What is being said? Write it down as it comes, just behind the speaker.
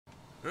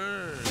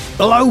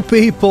Hello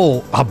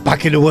people, I'm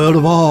back in the world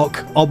of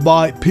ARK on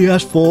my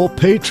PS4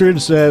 Patreon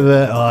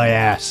server, oh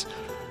yes.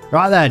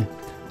 Right then,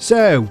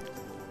 so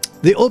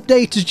the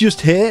update has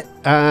just hit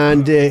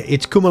and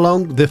it's come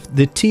along, the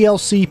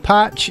TLC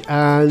patch,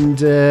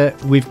 and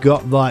we've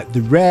got like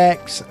the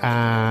Rex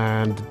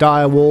and the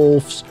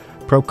Direwolves,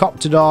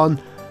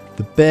 Procoptodon,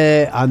 the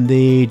bear and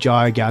the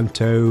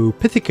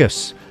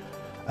Gigantopithecus.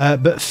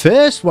 But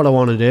first, what I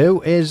want to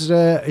do is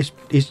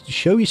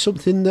show you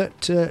something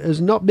that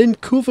has not been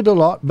covered a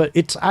lot, but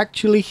it's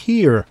actually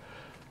here.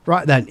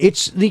 Right then,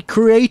 it's the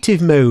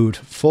creative mode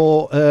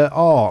for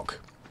ARK.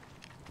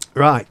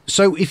 Right,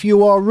 so if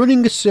you are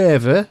running a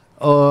server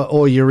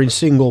or you're in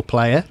single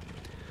player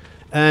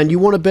and you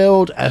want to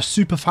build a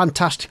super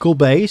fantastical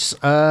base,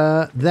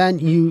 then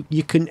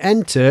you can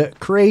enter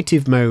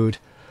creative mode,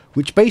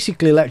 which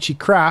basically lets you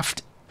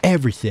craft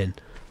everything.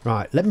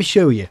 Right, let me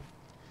show you.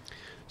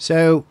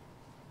 So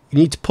you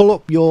need to pull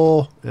up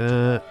your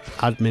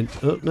admin.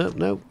 Oh,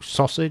 no,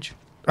 sausage.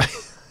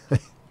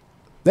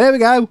 There we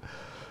go.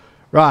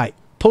 Right,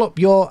 pull up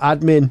your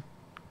admin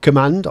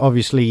command.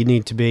 Obviously, you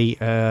need to be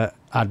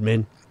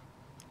admin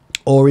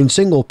or in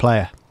single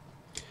player.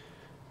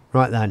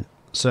 Right then.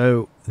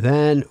 So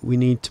then we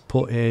need to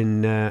put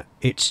in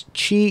it's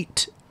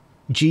cheat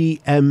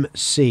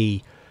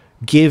GMC,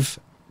 give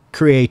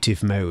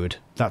creative mode.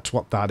 That's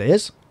what that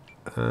is.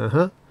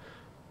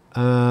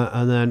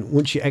 And then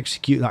once you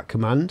execute that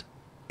command,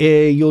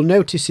 you'll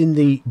notice in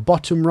the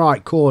bottom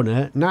right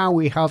corner now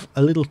we have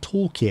a little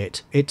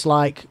toolkit. It's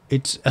like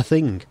it's a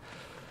thing.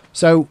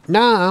 So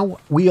now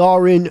we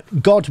are in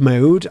god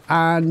mode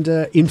and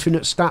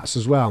infinite stats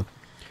as well.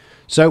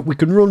 So we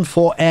can run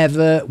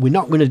forever, we're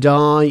not going to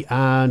die,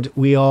 and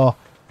we are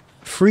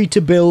free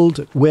to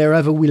build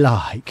wherever we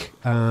like.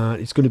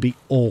 It's going to be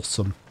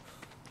awesome.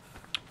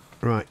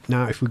 Right,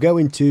 now if we go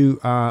into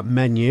our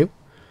menu,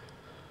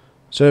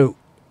 so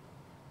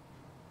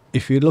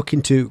if you look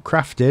into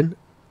crafting,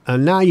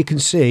 and now you can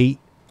see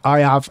I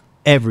have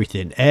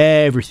everything,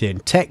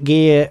 tech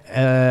gear,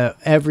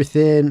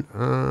 everything.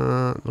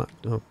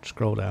 Oh,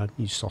 scroll down,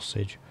 you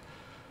sausage.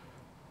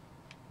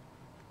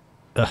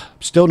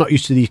 Still not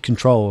used to these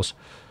controls.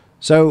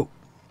 So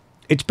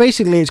it's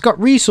basically, it's got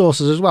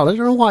resources as well. I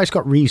don't know why it's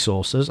got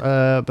resources,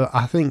 but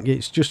I think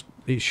it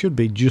should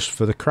be just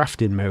for the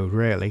crafting mode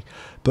really.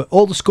 But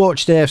all the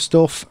scorched earth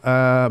stuff,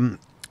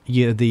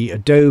 yeah, the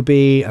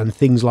Adobe and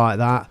things like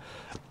that,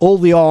 all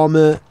the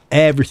armor,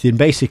 everything,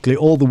 basically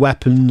all the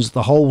weapons,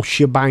 the whole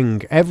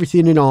shebang,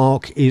 everything in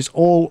ARK is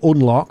all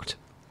unlocked,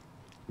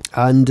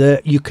 and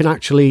you can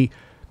actually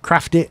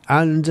craft it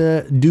and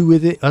do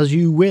with it as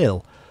you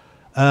will.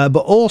 But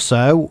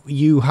also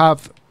you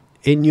have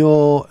in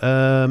your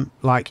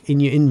like in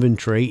your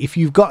inventory, if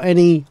you've got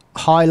any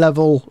high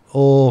level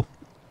or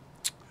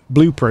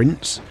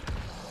blueprints,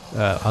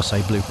 I'll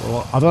say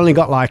blueprint. I've only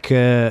got like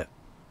a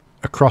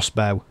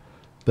crossbow,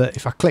 but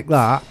if I click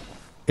that,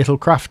 it'll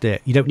craft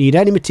it. You don't need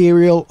any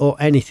material or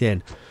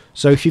anything.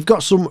 So if you've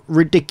got some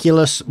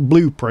ridiculous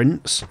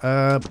blueprints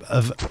of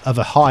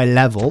a high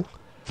level,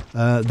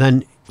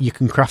 then you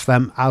can craft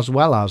them as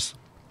well as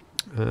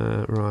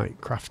right,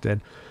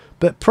 crafting.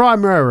 But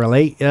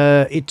primarily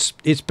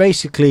it's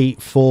basically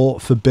for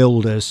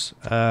builders.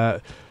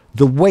 The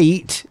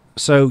weight,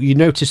 so you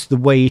notice the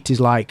weight is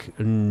like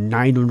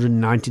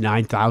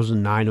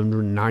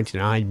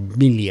 999,999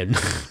 million.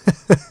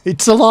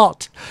 It's a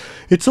lot.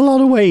 It's a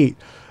lot of weight.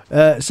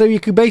 So you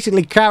can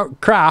basically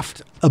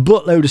craft a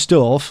buttload of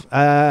stuff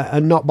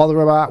and not bother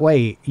about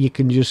weight. You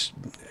can just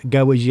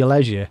go as your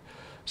leisure.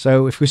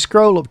 So if we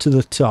scroll up to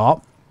the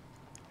top,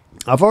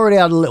 I've already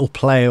had a little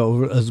play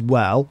over it as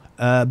well.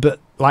 But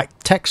like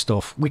tech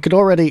stuff, we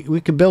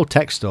could build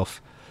tech stuff.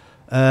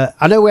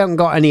 I know we haven't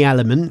got any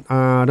element.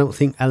 I don't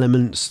think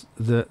elements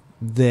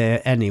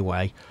there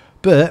anyway.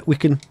 But we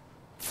can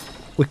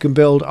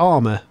build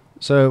armor.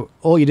 So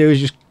all you do is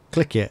just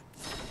click it,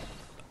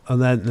 and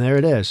then there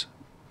it is.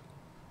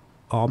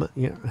 Armor,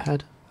 yeah,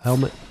 head,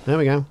 helmet, there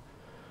we go.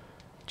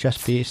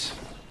 Chest piece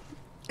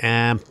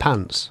and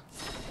pants.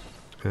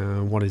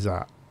 What is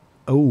that?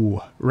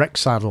 Oh, Rex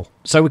saddle.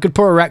 So we could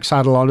put a Rex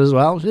saddle on as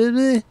well.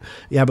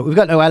 Yeah, but we've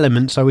got no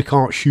element, so we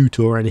can't shoot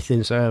or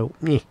anything. So,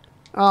 oh,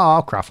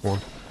 I'll craft one.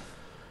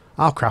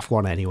 I'll craft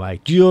one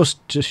anyway,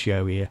 just to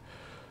show you.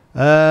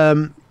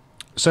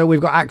 So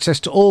we've got access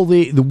to all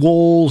the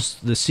walls,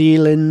 the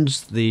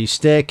ceilings, the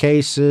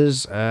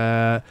staircases.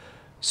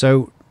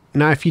 So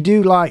now if you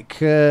do like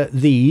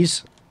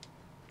these,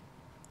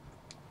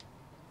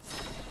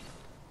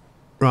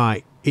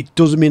 right, it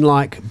does them in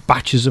like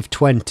batches of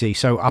 20.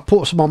 So I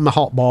put some on the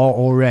hotbar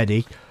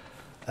already.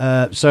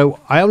 So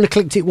I only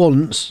clicked it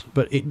once,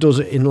 but it does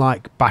it in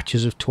like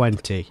batches of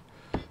 20.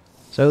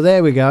 So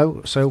there we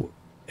go. So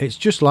it's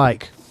just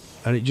like,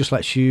 and it just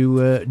lets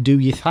you do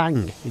your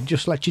thing. It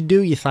just lets you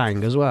do your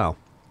thing as well.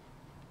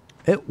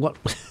 What?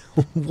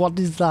 What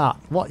is that?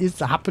 What is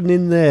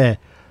happening there,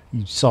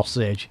 you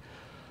sausage?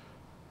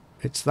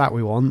 It's that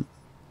we want.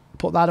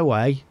 Put that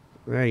away.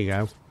 There you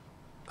go.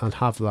 And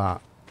have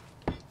that.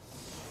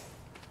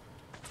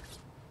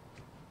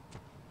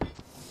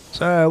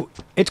 So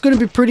it's going to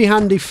be pretty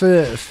handy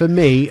for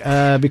me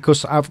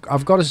because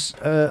I've got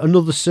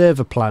another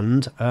server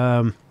planned.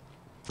 What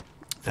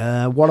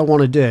I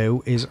want to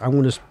do is I'm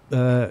going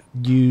to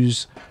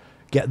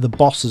get the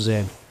bosses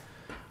in.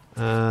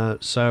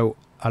 So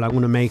and I'm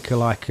going to make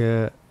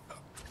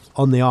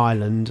on the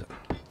island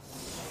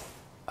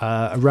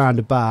around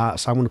about.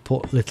 So I'm going to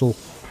put little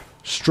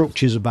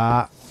structures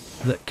about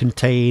that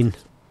contain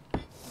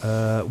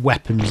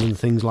weapons and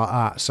things like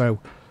that. So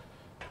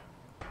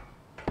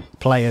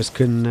players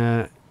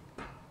can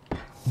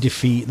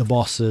defeat the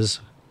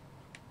bosses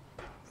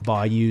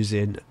by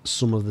using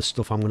some of the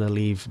stuff I'm going to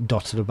leave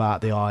dotted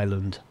about the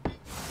island.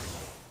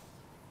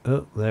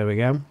 Oh, there we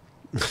go.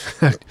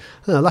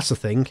 Oh, that's a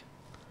thing.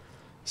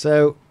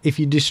 So if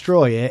you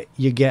destroy it,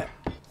 you get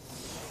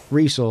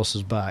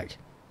resources back.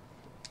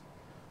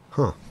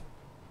 Huh.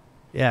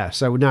 Yeah,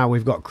 so now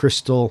we've got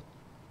crystal,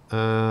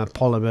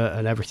 polymer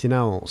and everything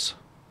else.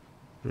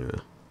 Yeah.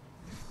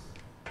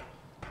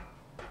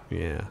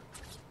 Yeah.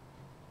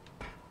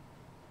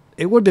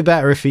 It would be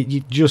better if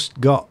you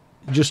just got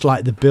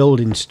like the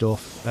building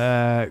stuff.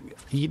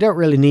 You don't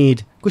really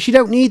need, because you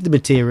don't need the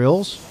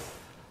materials.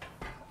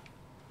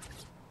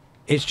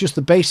 It's just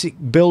the basic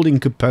building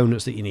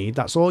components that you need.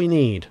 That's all you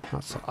need.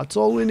 That's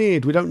all we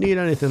need. We don't need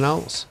anything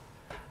else.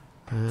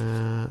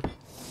 I'm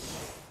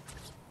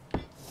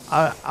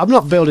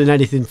not building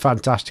anything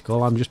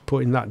fantastical. I'm just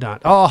putting that down.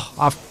 Oh,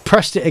 I've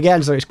pressed it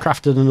again, so it's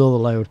crafted another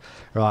load.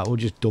 Right, we'll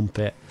just dump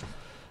it.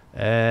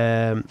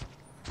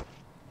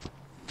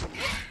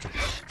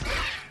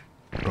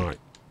 Right,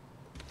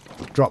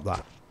 drop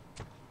that.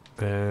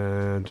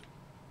 And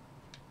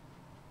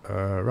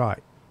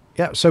right,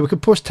 yeah. So we can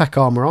push tech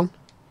armor on.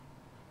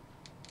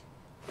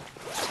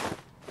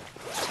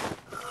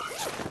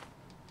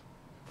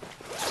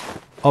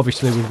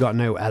 Obviously, we've got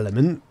no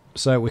element,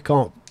 so we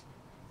can't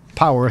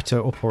power it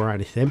up or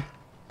anything.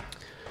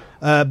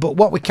 But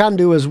what we can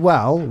do as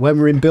well, when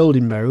we're in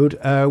building mode,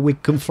 we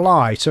can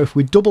fly. So if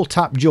we double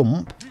tap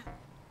jump,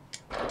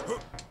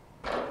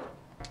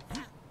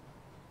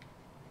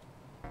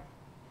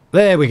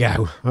 there we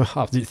go.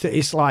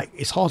 It's like,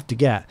 it's hard to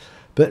get.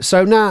 But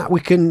so now we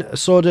can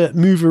sort of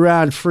move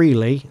around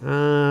freely.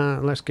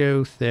 Let's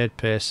go third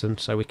person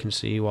so we can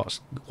see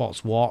what's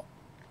what.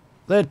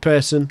 Third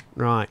person,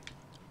 right.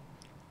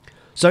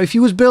 So if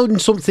you was building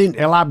something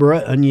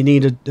elaborate and you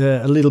needed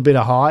a little bit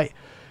of height,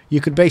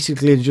 you could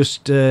basically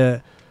just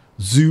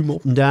zoom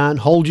up and down,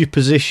 hold your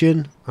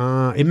position.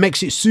 It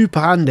makes it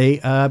super handy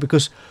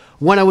because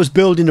when I was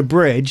building a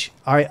bridge,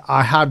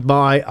 I had an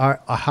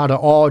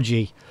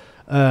RG,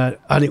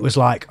 and it was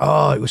like,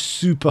 oh, it was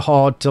super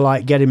hard to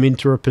like get him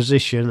into a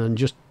position and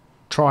just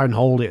try and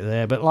hold it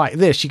there. But like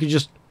this, you could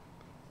just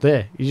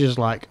you just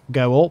like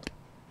go up,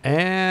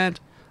 and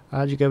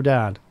how'd you go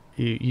down?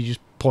 You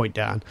just point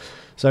down.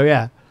 So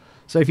yeah,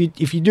 so if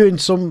you're doing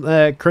some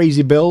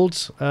crazy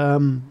builds,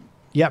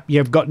 yep,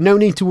 you've got no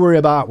need to worry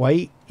about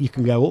weight. You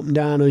can go up and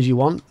down as you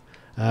want.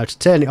 To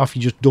turn it off,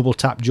 you just double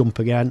tap jump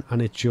again,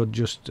 and it should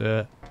just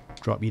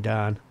drop you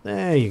down.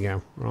 There you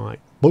go.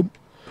 Right, boom.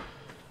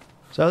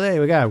 So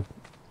there we go.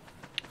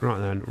 Right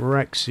then,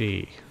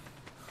 Rexy.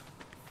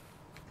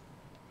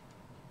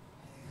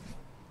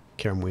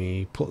 Can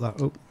we put that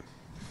up?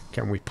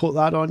 Can we put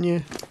that on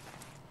you?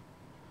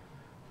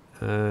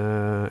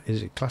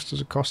 Is it classed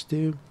as a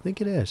costume? I think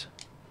it is.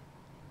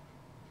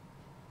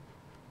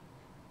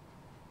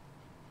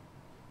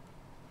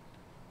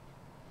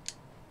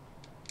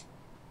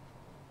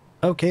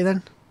 Okay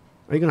then.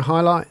 Are you going to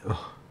highlight?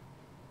 Oh.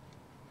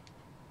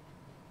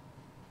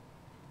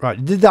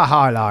 Right, did that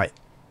highlight?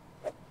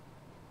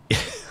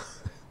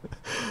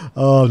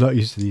 Oh, I'm not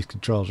used to these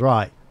controls.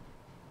 Right.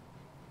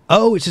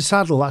 Oh, it's a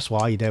saddle. That's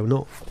why you don't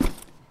know.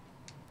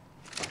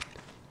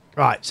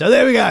 Right, so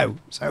there we go.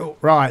 So,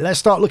 right, let's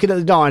start looking at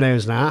the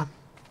dinos now.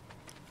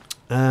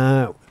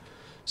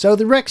 So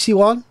the Rexy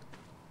one,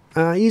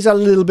 he's had a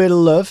little bit of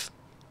love.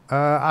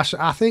 I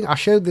think I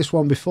showed this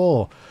one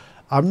before.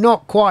 I'm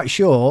not quite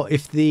sure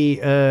if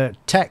the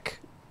tech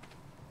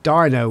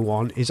dino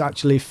one is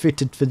actually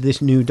fitted for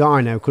this new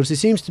dino, because there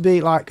seems to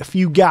be like a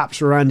few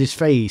gaps around his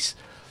face.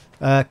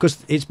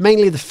 Because it's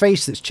mainly the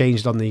face that's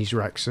changed on these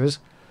Rexes.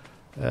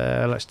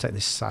 Let's take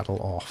this saddle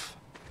off.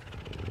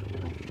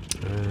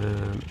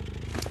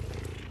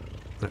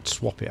 Let's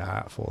swap it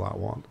out for that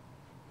one.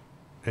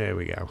 There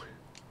we go.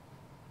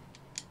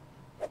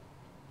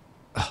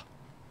 Ugh.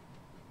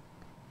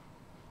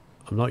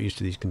 I'm not used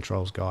to these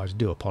controls, guys. I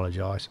do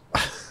apologise.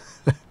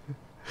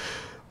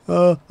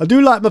 I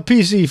do like my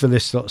PC for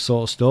this sort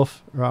of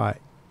stuff. Right.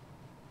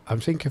 I'm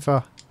thinking if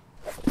I...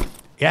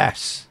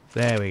 Yes.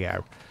 There we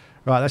go.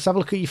 Right, let's have a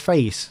look at your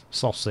face,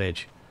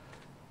 sausage.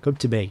 Come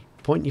to me.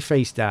 Point your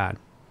face down.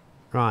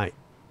 Right.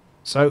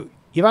 So,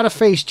 you've had a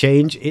face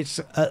change. It's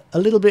a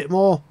little bit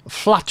more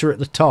flatter at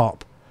the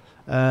top.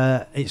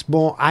 It's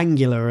more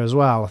angular as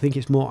well. I think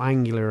it's more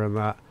angular than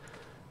that.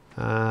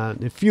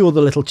 A few other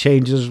little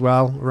changes as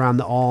well around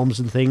the arms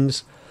and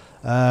things.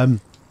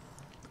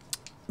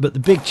 But the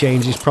big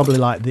change is probably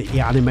like the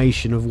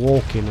animation of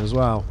walking as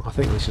well. I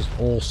think this is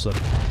awesome.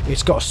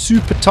 It's got a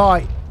super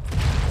tight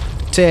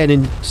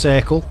turning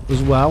circle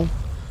as well.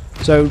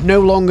 So no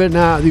longer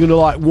now they're gonna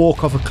like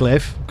walk off a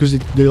cliff, because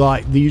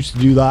they used to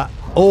do that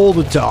all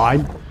the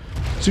time.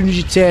 As soon as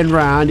you turn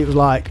round, it was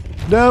like,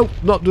 no,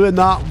 not doing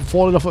that. I'm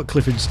falling off a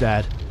cliff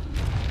instead.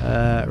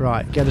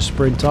 Right, get a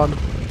sprint on.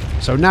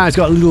 So now he's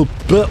got a little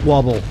butt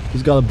wobble.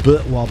 He's got a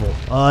butt wobble.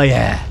 Oh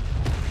yeah.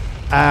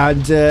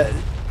 And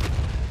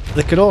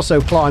they can also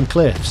climb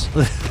cliffs.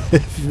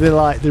 They're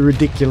like the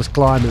ridiculous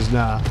climbers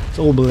now. It's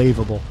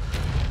unbelievable.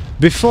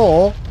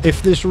 Before,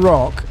 if this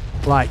rock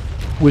like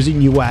was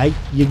in your way,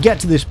 you'd get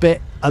to this bit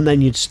and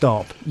then you'd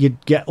stop.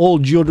 You'd get all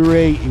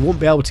juddery. You wouldn't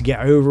be able to get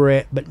over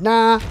it. But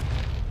nah,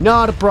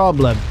 not a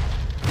problem.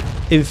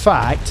 In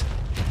fact,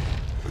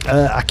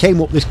 I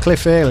came up this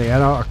cliff earlier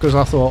because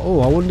I thought, oh,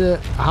 I wonder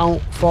how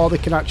far they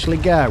can actually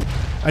go.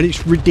 And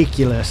it's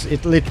ridiculous.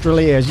 It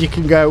literally is. You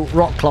can go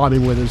rock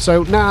climbing with them.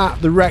 So now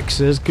the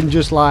Rexers can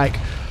just like,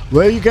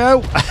 there you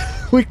go.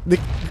 They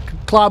can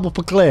climb up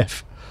a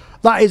cliff.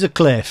 That is a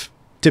cliff,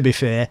 to be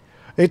fair.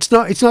 It's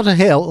not a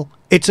hill,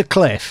 it's a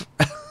cliff.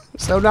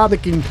 So now they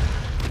can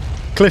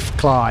cliff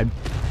climb.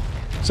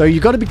 So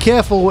you've got to be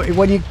careful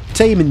when you're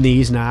taming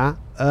these now.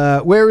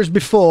 Whereas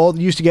before,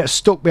 they used to get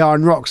stuck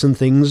behind rocks and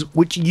things,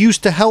 which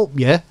used to help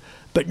you.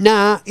 But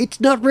now, it's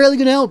not really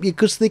going to help you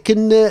because they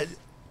can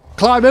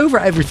climb over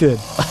everything.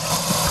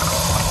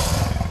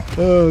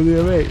 Oh,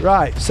 dear me.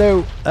 Right,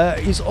 so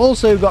he's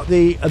also got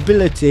the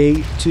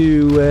ability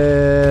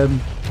to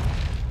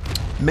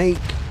make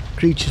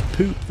creatures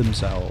poop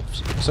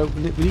themselves. So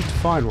we need to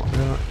find one.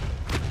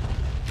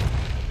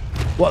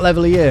 What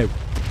level are you?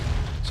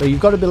 So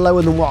you've got to be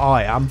lower than what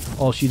I am,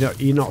 or else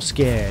you're not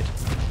scared.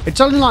 It's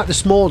only like the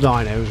small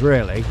dinos,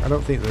 really. I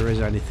don't think there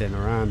is anything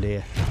around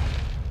here.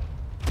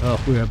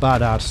 Oh, we're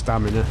about out of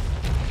stamina.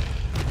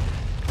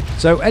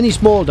 So any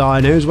small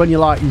dinos, when you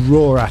like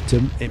roar at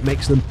them, it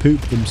makes them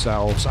poop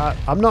themselves.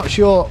 I'm not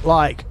sure,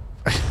 like,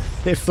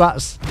 if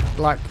that's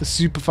like a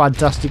super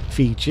fantastic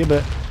feature,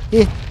 but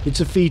yeah, it's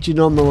a feature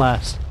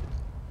nonetheless.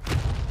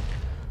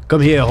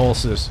 Come here,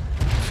 horses.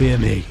 Fear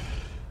me.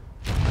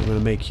 I'm gonna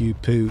make you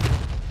poop.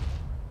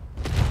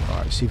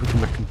 Alright, see if we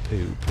can make them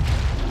poop.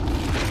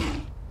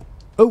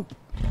 Oh!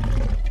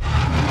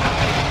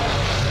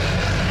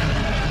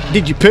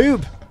 Did you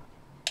poop?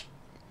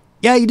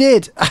 Yeah, you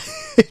did!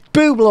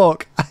 Poop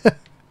look!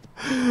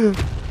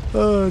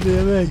 Oh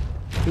dear me.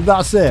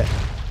 That's it.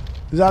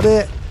 Is that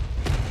it?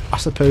 I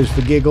suppose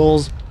for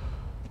giggles.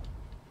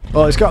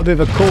 Oh, it's got a bit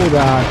of a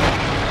cooldown.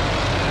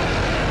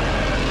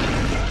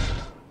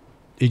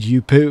 Did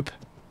you poop?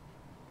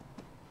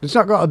 It's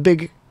not got a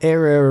big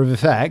area of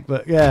effect,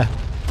 but yeah.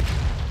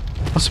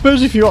 I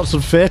suppose if you want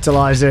some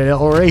fertiliser in it,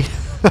 already.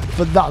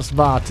 But that's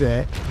about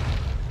it.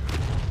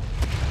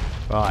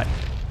 Right.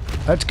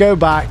 Let's go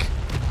back.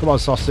 Come on,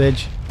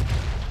 sausage.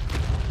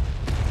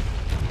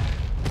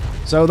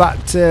 So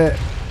that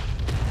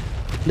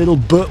little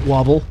butt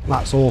wobble,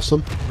 that's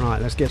awesome.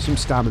 Right, let's get some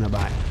stamina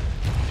back.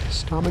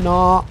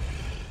 Stamina.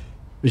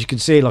 As you can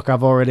see, look,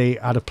 I've already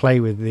had a play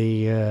with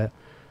the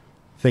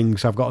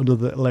things. I've got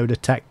another load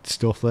of tech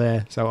stuff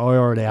there. So I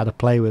already had a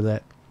play with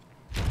it.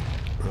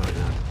 Right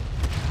now.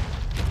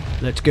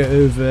 Let's go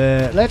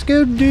over. Let's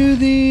go do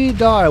the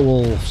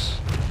direwolves.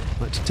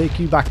 Let's take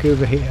you back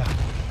over here.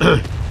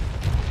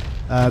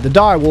 The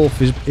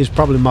direwolf is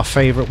probably my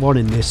favourite one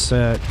in this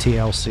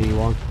TLC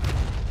one.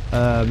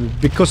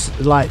 Because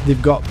like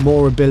they've got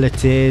more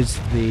abilities,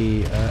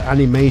 the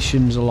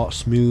animation's a lot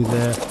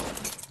smoother.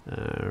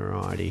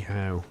 Righty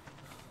ho.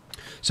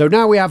 So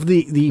now we have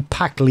the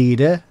pack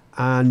leader,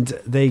 and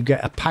they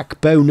get a pack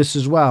bonus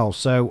as well.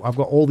 So I've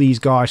got all these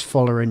guys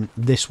following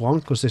this one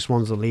because this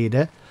one's the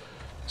leader.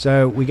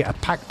 So we get a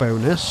pack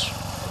bonus.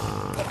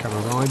 Can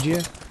I ride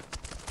you?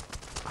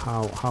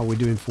 How are we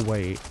doing for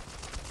weight?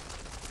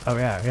 Oh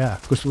yeah,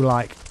 because we're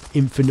like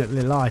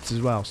infinitely light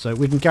as well. So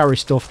we can carry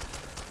stuff.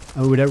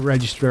 And we don't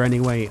register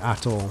any weight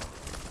at all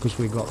because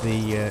we've got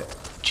the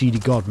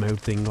cheaty god mode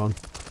thing on,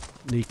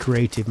 the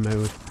creative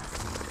mode.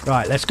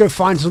 Right, let's go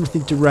find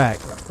something to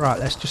wreck. Right,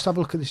 let's just have a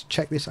look at this,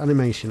 check this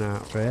animation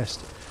out first.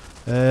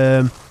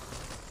 Right,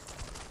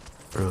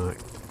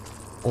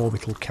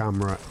 orbital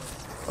camera.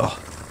 Oh,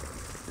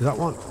 is that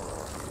one?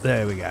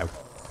 There we go.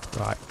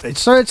 Right,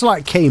 so it's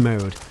like K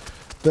mode,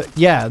 but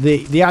yeah,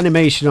 the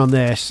animation on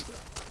this,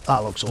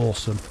 that looks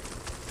awesome.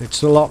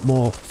 It's a lot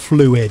more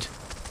fluid.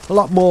 A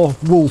lot more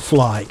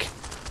wolf-like.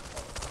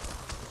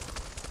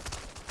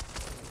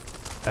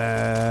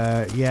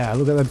 Yeah,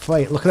 look at them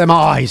feet. Look at them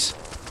eyes.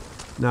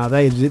 Now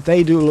they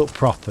do look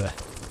proper.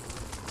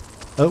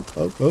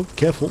 Oh,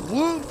 careful.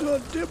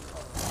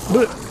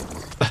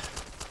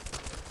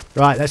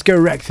 Right, let's go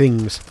wreck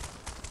things.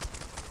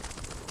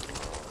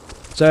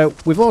 So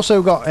we've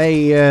also got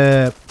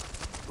a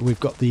we've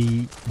got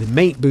the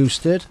mate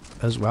boosted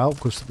as well,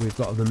 because we've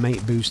got the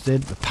mate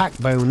boosted, the pack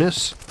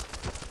bonus,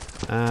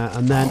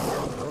 and then.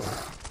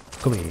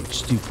 Come here, you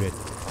stupid.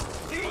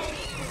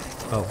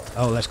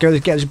 Oh, let's go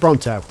get this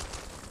Bronto.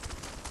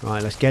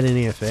 Right, let's get in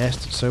here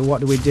first. So what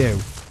do we do?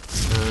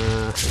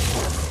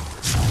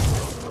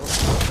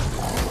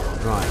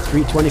 Right,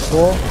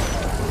 324.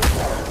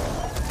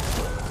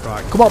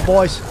 Right, come on,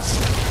 boys.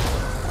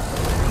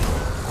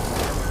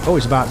 Oh,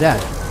 it's about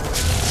dead.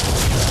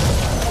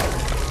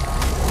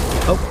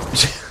 Oh,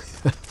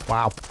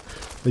 wow.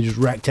 They just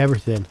wrecked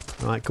everything.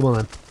 Right, come on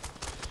then.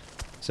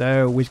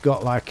 So we've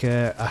got like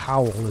a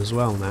howl as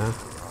well now.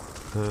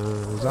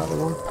 Is that the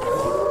one?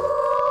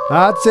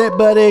 That's it,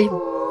 buddy.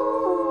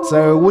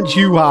 So once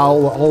you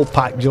howl, the whole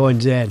pack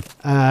joins in.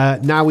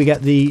 Now we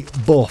get the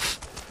buff.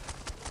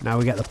 Now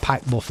we get the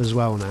pack buff as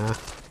well now.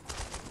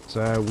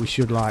 So we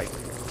should like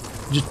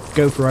just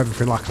go for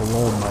everything like a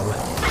lawnmower.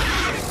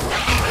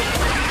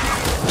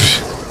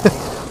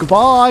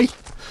 Goodbye.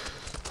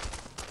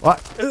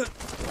 What?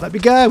 Let me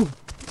go.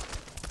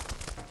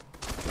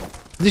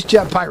 This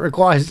jetpack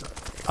requires.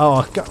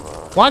 Oh, God.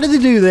 Why do they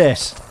do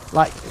this?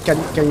 Like, can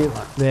you?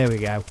 There we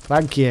go.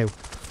 Thank you.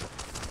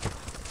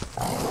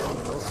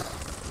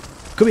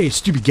 Come here,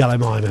 stupid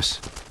Gallimimus.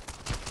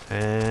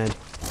 And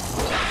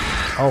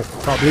oh,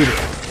 can't believe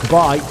it.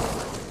 Goodbye.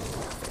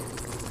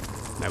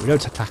 No, we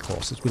don't attack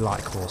horses. We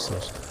like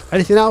horses.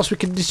 Anything else we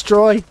can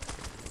destroy?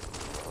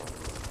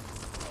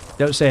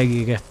 Don't say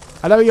Giga.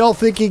 I know you're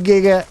thinking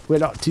Giga. We're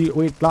not too.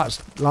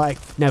 That's like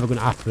never going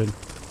to happen.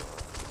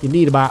 You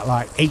need about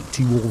like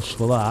 80 wolves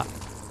for that,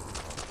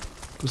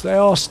 because they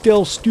are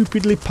still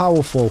stupidly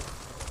powerful.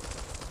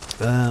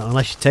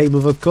 Unless you tame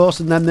them, of course,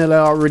 and then they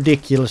are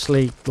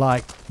ridiculously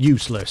like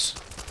useless.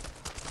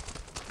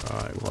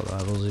 Alright, what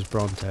levels is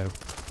Bronto?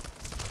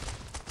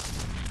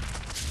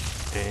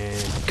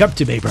 And come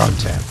to me,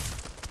 Bronto.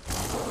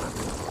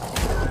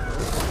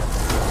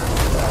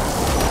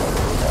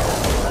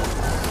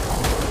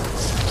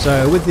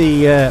 So with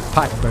the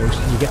pack boost,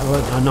 you get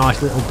a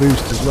nice little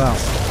boost as well.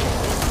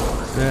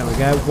 There we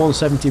go,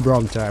 170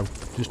 Bronto,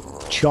 just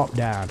chopped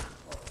down.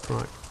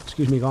 Right,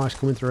 excuse me guys,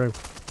 coming through.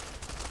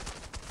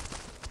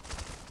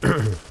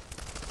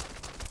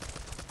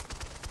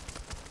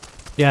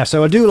 Yeah,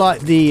 so I do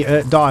like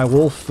the dire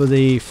wolf for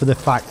the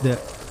fact that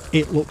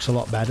it looks a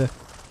lot better.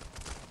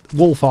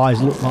 Wolf eyes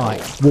look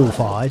like wolf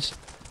eyes,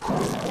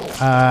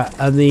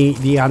 and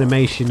the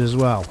animation as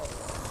well.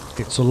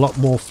 It's a lot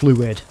more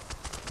fluid,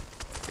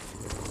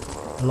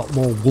 a lot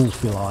more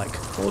wolfy like,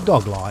 or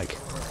dog like.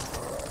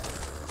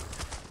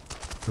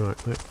 Right,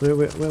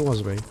 where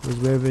was we? Was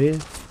we over here?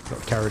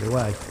 Got carried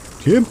away.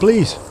 Jim,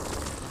 please!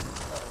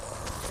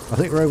 I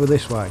think we're over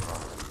this way.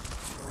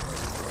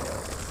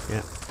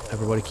 Yeah,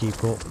 everybody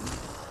keep up.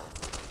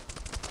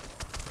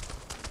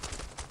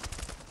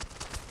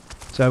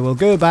 So we'll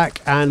go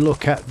back and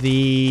look at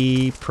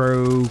the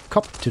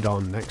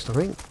Procoptodon next, I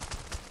think.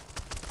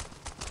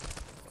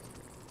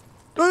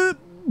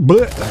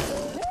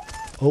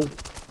 Oh,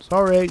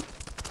 sorry.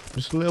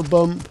 Just a little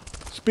bump.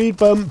 Speed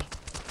bump.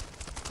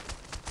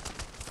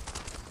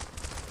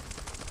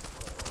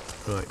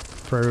 Right,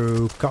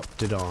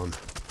 Procoptodon.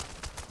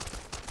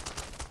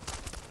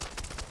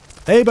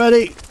 Hey,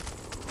 buddy!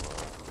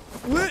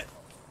 What?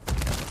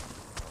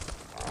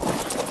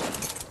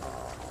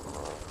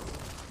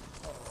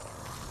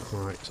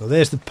 Right, so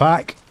there's the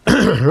pack.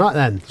 Right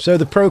then, so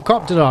the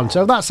Procoptodon.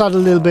 So that's had a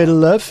little bit of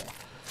love.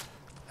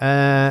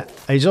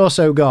 He's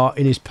also got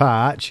in his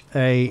patch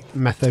a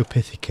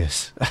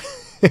Methopithecus.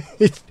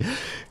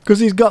 Because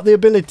he's got the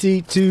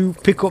ability to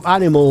pick up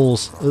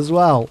animals as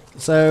well.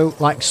 So,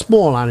 like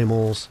small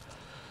animals.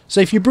 So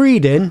if you're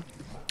breeding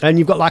and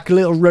you've got like a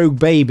little rogue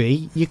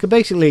baby, you can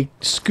basically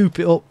scoop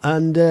it up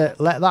and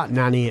let that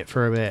nanny it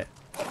for a bit.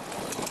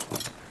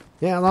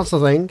 Yeah, that's the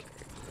thing.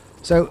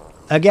 So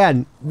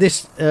again,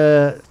 this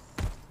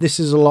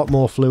is a lot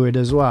more fluid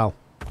as well.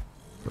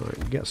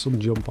 Right, get some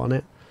jump on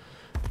it.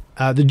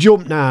 The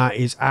jump now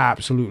is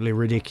absolutely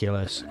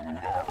ridiculous.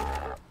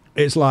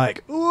 It's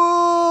like,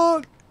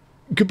 oh,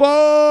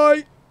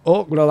 goodbye.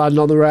 Oh, gonna land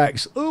on the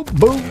Rex. Oh,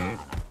 boom.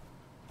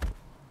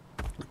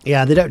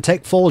 Yeah, they don't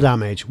take fall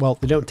damage. Well,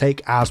 they don't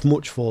take as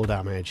much fall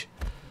damage.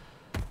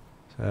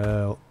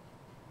 So,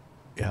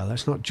 yeah,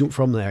 let's not jump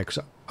from there, because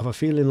I have a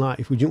feeling like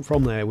if we jump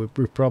from there, we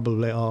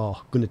probably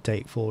are going to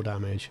take fall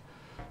damage.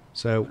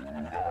 So,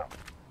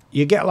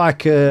 you get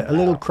like a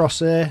little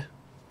crosshair.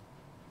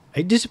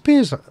 It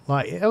disappears,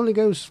 like, it only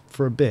goes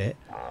for a bit.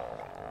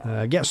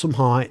 Get some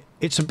height.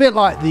 It's a bit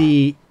like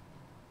the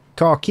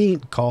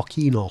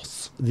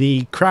Carcinos,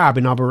 the crab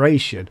in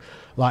Aberration.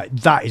 Like,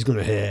 that is going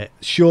to hurt,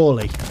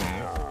 surely.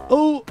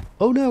 Oh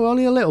no,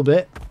 only a little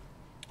bit.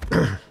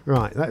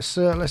 Right, let's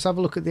have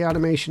a look at the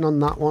animation on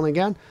that one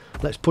again.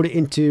 Let's put it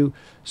into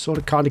sort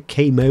of kind of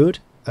K mode,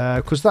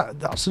 because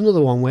that's another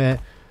one where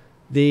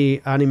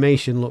the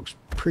animation looks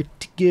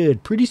pretty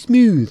good, pretty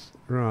smooth.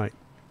 Right,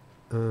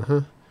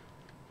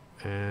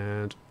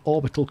 and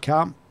orbital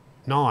cam,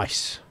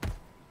 nice.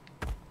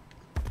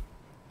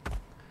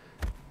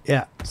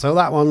 Yeah, so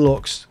that one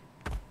looks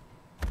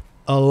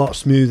a lot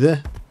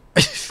smoother.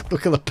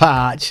 Look at the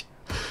patch.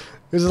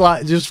 It's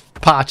like just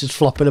patches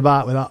flopping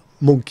about with that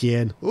monkey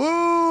in.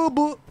 Oh,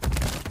 but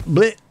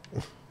blit.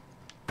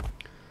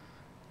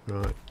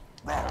 Right.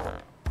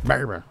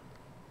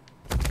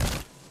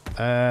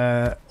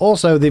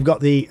 Also, they've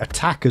got the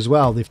attack as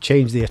well. They've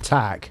changed the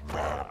attack.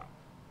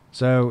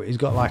 So he's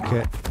got like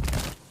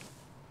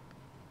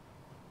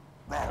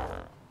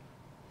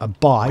a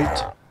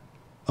bite,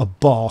 a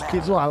bark.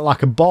 It's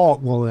like a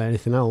bark more than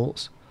anything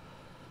else.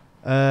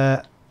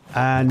 And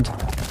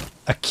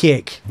a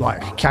kick,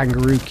 like a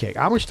kangaroo kick.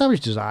 How much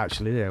damage does that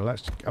actually do?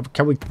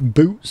 Can we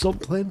boot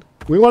something?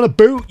 We want to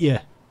boot you.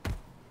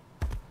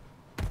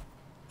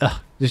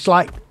 It's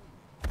like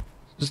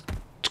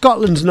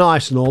Scotland's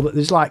nice and all, but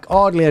there's like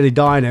hardly any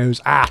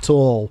dinos at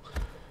all.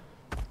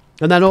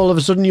 And then all of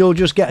a sudden you'll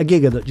just get a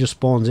Giga that just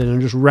spawns in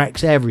and just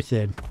wrecks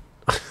everything.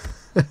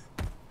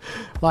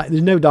 Like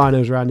there's no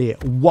dinos around here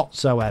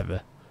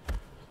whatsoever.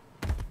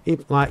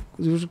 Like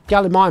there was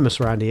Gallimimus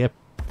around here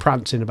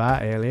prancing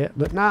about earlier,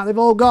 but now they've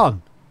all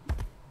gone.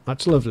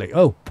 That's lovely.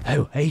 Oh,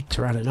 hey,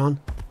 Pteranodon.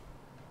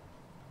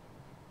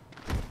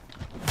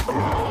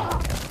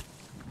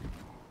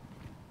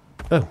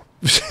 Oh,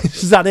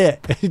 is that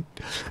it?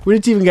 We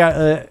didn't even get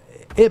a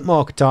hit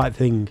marker type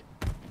thing.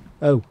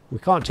 Oh, we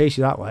can't chase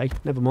you that way.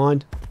 Never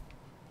mind.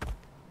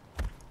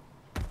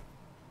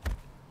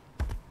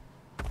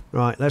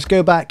 Right, let's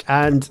go back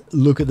and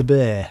look at the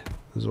bear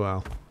as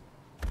well.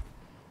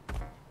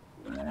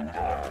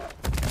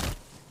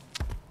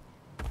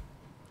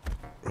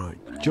 Right,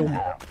 jump.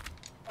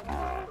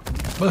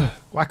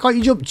 Why can't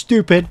you jump,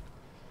 stupid?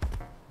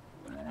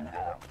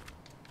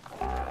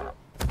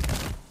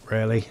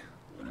 Really?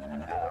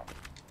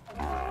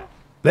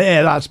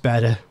 There, that's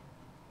better.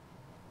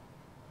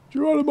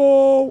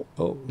 Geronimo!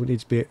 Oh, we need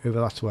to be over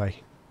that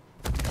way.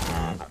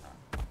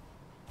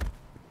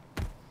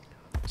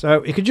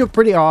 So, he can jump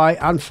pretty high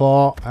and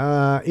far.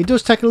 It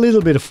does take a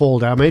little bit of fall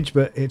damage,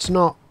 but it's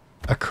not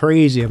a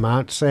crazy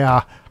amount to say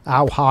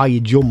how high you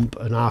jump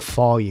and how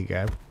far you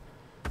go.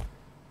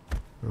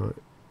 Right.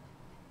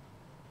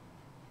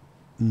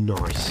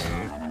 Nice.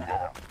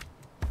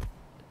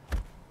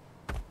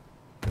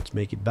 Let's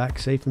make it back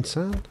safe and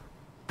sound.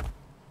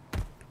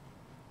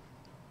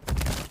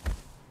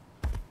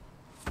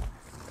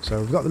 So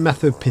we've got the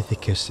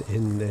Methopithecus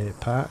in the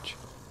patch.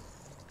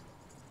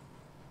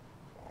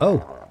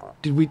 Oh,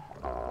 did we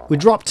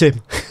dropped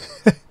him.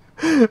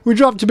 We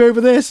dropped him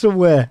over there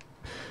somewhere.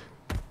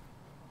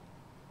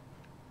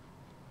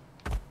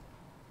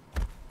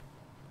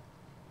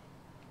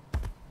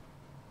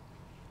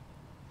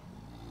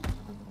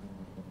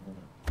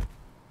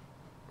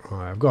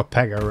 Right, I've got a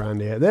Pego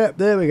around here.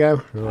 There we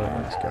go.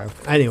 Right, let's go.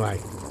 Anyway,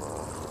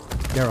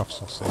 get off,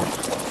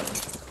 sausage.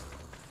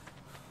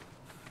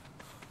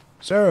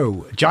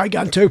 So,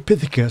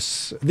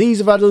 Gigantopithecus. These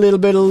have had a little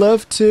bit of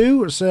love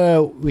too,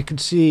 so we could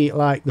see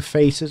like the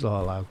faces.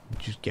 Oh, I'll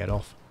just get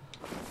off.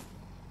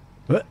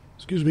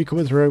 Excuse me,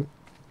 coming through.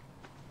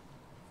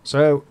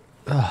 So,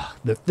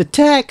 the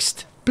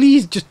text,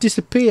 please just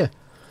disappear.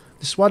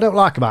 This is what I don't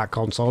like about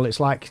console. It's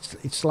not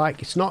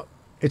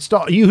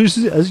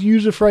as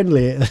user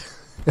friendly.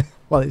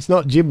 Well, it's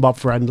not Jimbob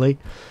friendly.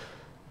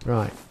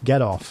 Right,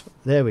 get off.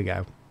 There we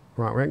go.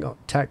 Right, we ain't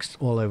got text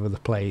all over the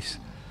place.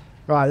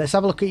 Right, let's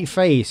have a look at your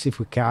face if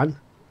we can.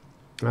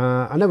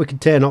 I know we can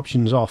turn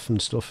options off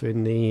and stuff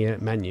in the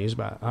menus,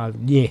 but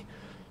yeah.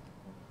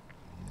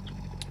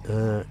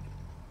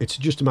 It's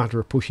just a matter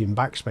of pushing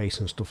backspace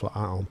and stuff like that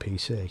on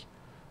PC.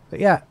 But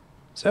yeah,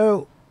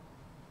 so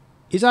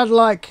he's had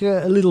like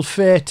a little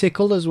fair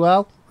tickle as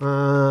well.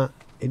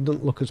 It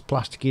doesn't look as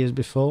plasticky as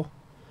before.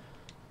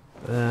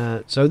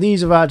 So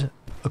these have had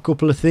a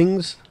couple of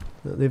things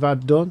that they've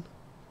had done.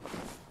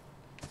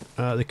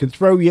 They can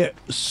throw you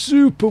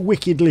super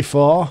wickedly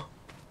far.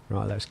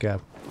 Right, let's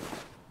go.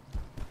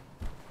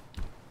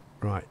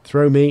 Right,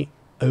 throw me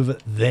over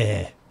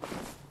there.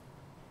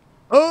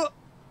 Oh!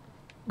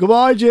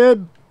 Goodbye,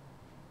 Jim!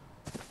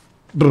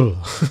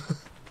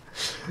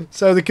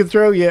 So they can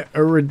throw you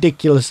a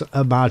ridiculous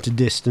amount of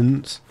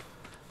distance.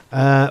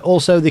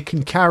 Also, they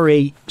can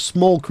carry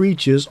small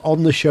creatures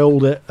on the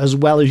shoulder as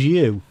well as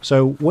you.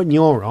 So when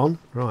you're on...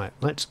 Right,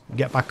 let's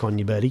get back on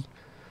you, buddy.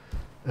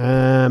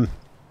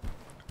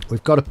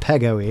 We've got a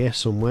Pego here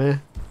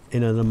somewhere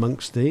in and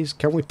amongst these.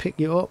 Can we pick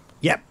you up?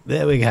 Yep,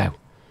 there we go.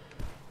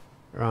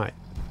 Right.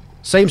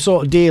 Same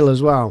sort of deal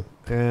as well.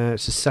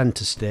 It's a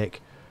centre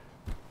stick.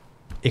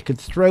 It could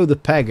throw the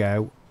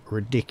Pego a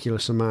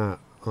ridiculous amount.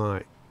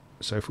 Right.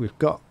 So if we've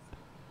got...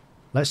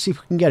 Let's see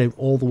if we can get him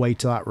all the way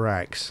to that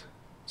Rex.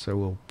 So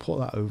we'll put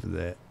that over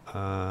there.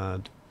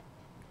 And...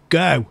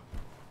 Go!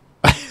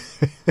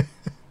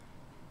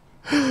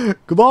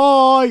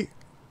 Goodbye!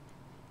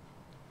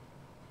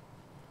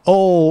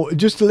 Oh,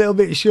 just a little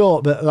bit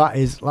short, but that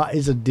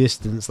is a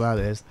distance, that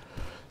is.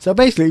 So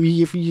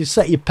basically, if you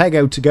set your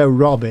Pego to go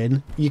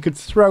robbing, you could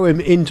throw him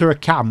into a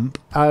camp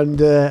and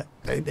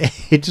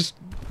it just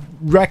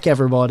wreck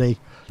everybody.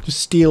 Just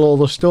steal all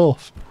the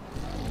stuff.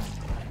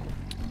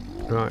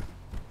 Right.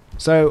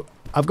 So,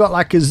 I've got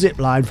like a zip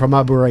line from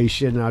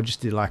Aberration. I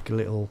just did like a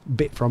little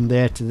bit from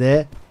there to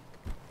there.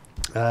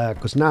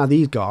 Because now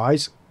these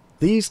guys,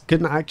 these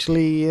can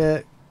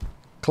actually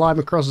climb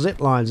across zip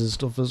lines and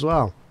stuff as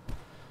well.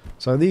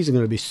 So these are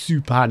going to be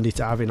super handy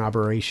to have in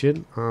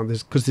aberration,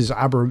 because there's an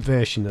aberrant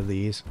version of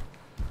these.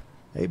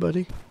 Hey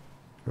buddy.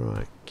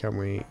 Right, can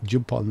we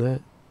jump on there?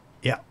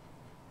 Yeah.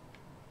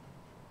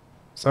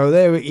 So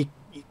there you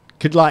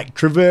could like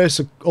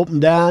traverse up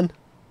and down,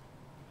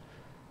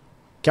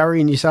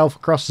 carrying yourself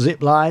across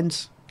zip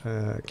lines.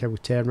 Can we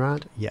turn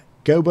around? Yeah.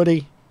 Go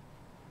buddy.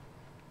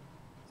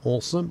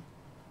 Awesome.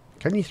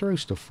 Can you throw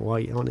stuff while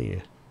you're on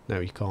here?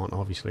 No, you can't,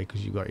 obviously,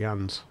 because you've got your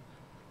hands.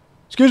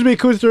 Excuse me,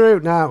 come through.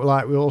 Now,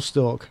 like, we're all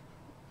stuck.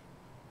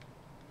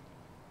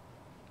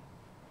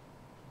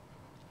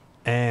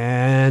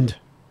 And...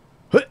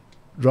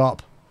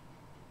 drop.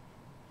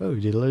 Oh,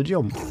 we did a little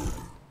jump.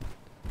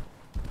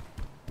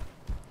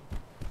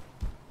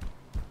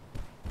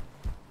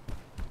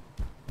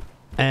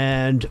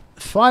 And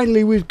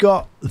finally, we've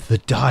got the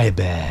dire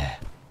bear.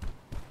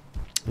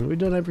 Have we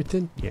done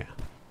everything? Yeah.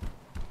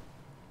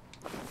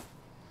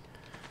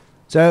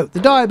 So, the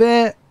dire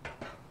bear,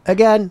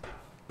 again...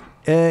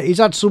 he's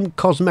had some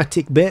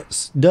cosmetic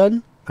bits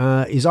done.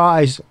 His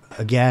eyes,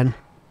 again,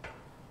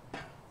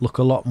 look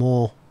a lot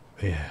more...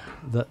 Yeah,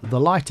 the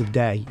light of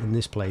day in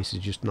this place is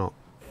just not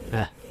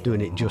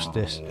doing it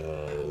justice.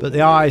 But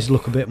the eyes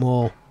look a bit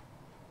more...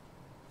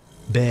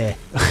 bare.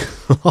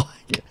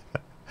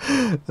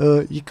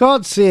 You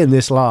can't see in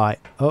this light.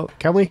 Oh,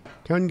 can we?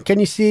 Can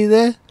you see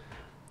there?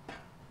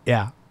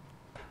 Yeah.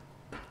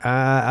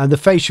 And the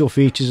facial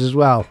features as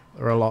well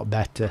are a lot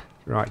better.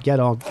 Right, get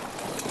on.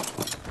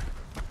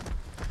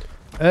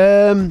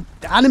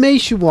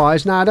 Animation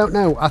wise, now I don't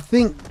know. I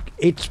think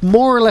it's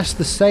more or less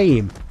the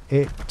same.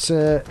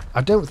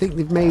 I don't think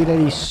they've made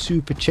any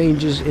super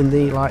changes in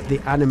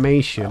the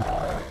animation.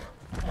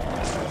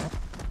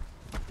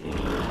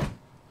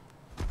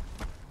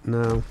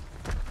 No.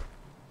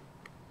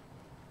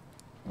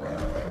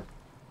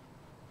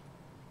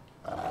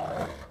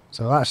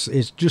 So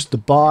it's just the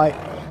bite.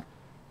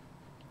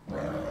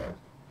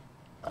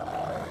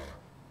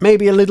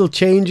 Maybe a little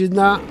change in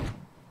that.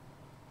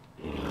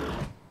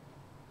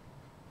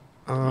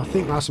 I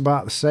think that's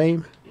about the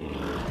same.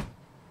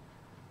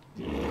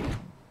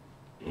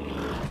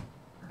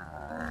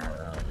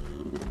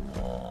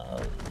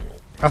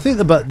 I think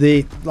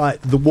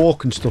the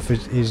walk and stuff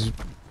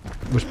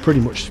was pretty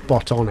much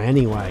spot on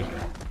anyway.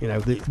 You know,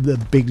 the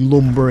big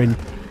lumbering,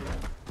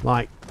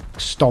 like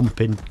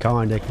stomping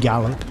kind of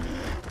gallop.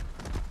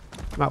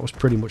 That was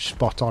pretty much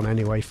spot on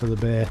anyway for the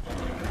bear.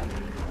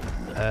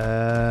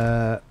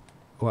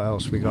 What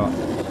else we got?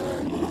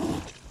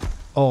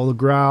 Oh, the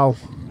growl.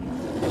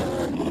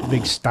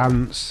 Big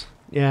stance.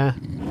 Yeah.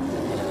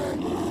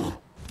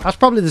 That's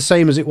probably the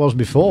same as it was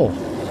before.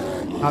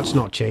 That's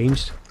not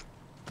changed.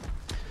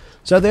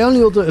 So the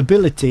only other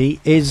ability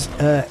is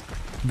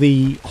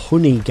the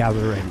honey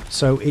gathering.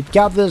 So it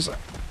gathers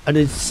an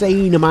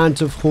insane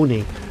amount of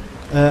honey.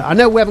 I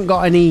know we haven't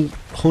got any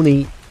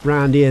honey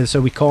around here,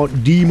 so we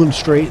can't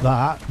demonstrate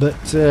that,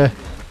 but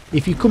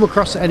if you come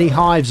across any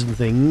hives and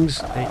things,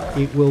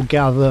 it will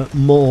gather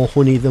more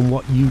honey than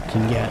what you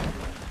can get.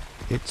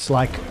 It's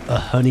like a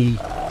honey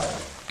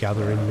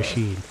gathering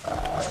machine.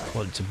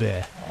 Well, it's a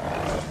bear.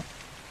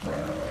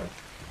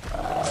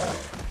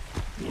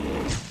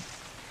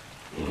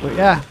 But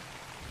yeah.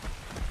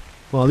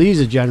 Well, these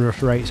are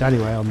generous rates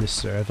anyway on this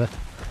server.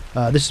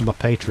 This is my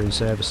Patreon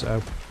server,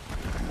 so...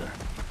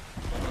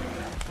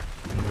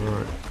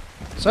 Alright.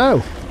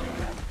 So,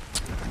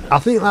 I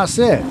think that's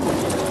it.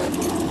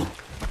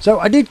 So,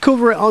 I did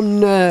cover it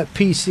on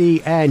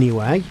PC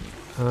anyway.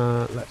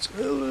 Let's...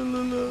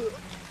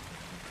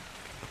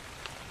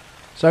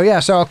 So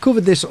yeah, so I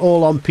covered this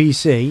all on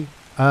PC,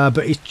 but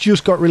it's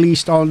just got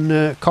released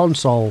on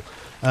console.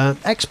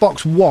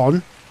 Xbox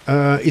One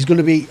is going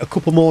to be a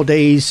couple more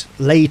days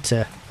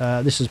later.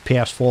 This is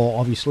PS4,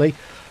 obviously,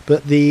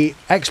 but the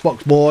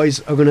Xbox boys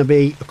are going to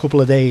be a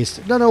couple of days.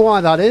 Don't know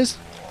why that is.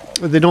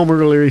 They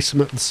normally release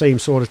them at the same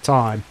sort of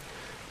time.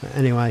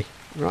 Anyway,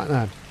 right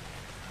then.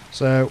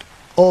 So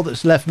all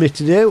that's left me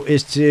to do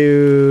is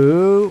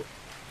to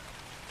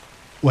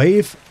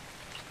wave.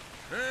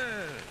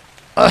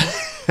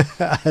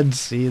 And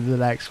see you in the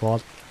next one.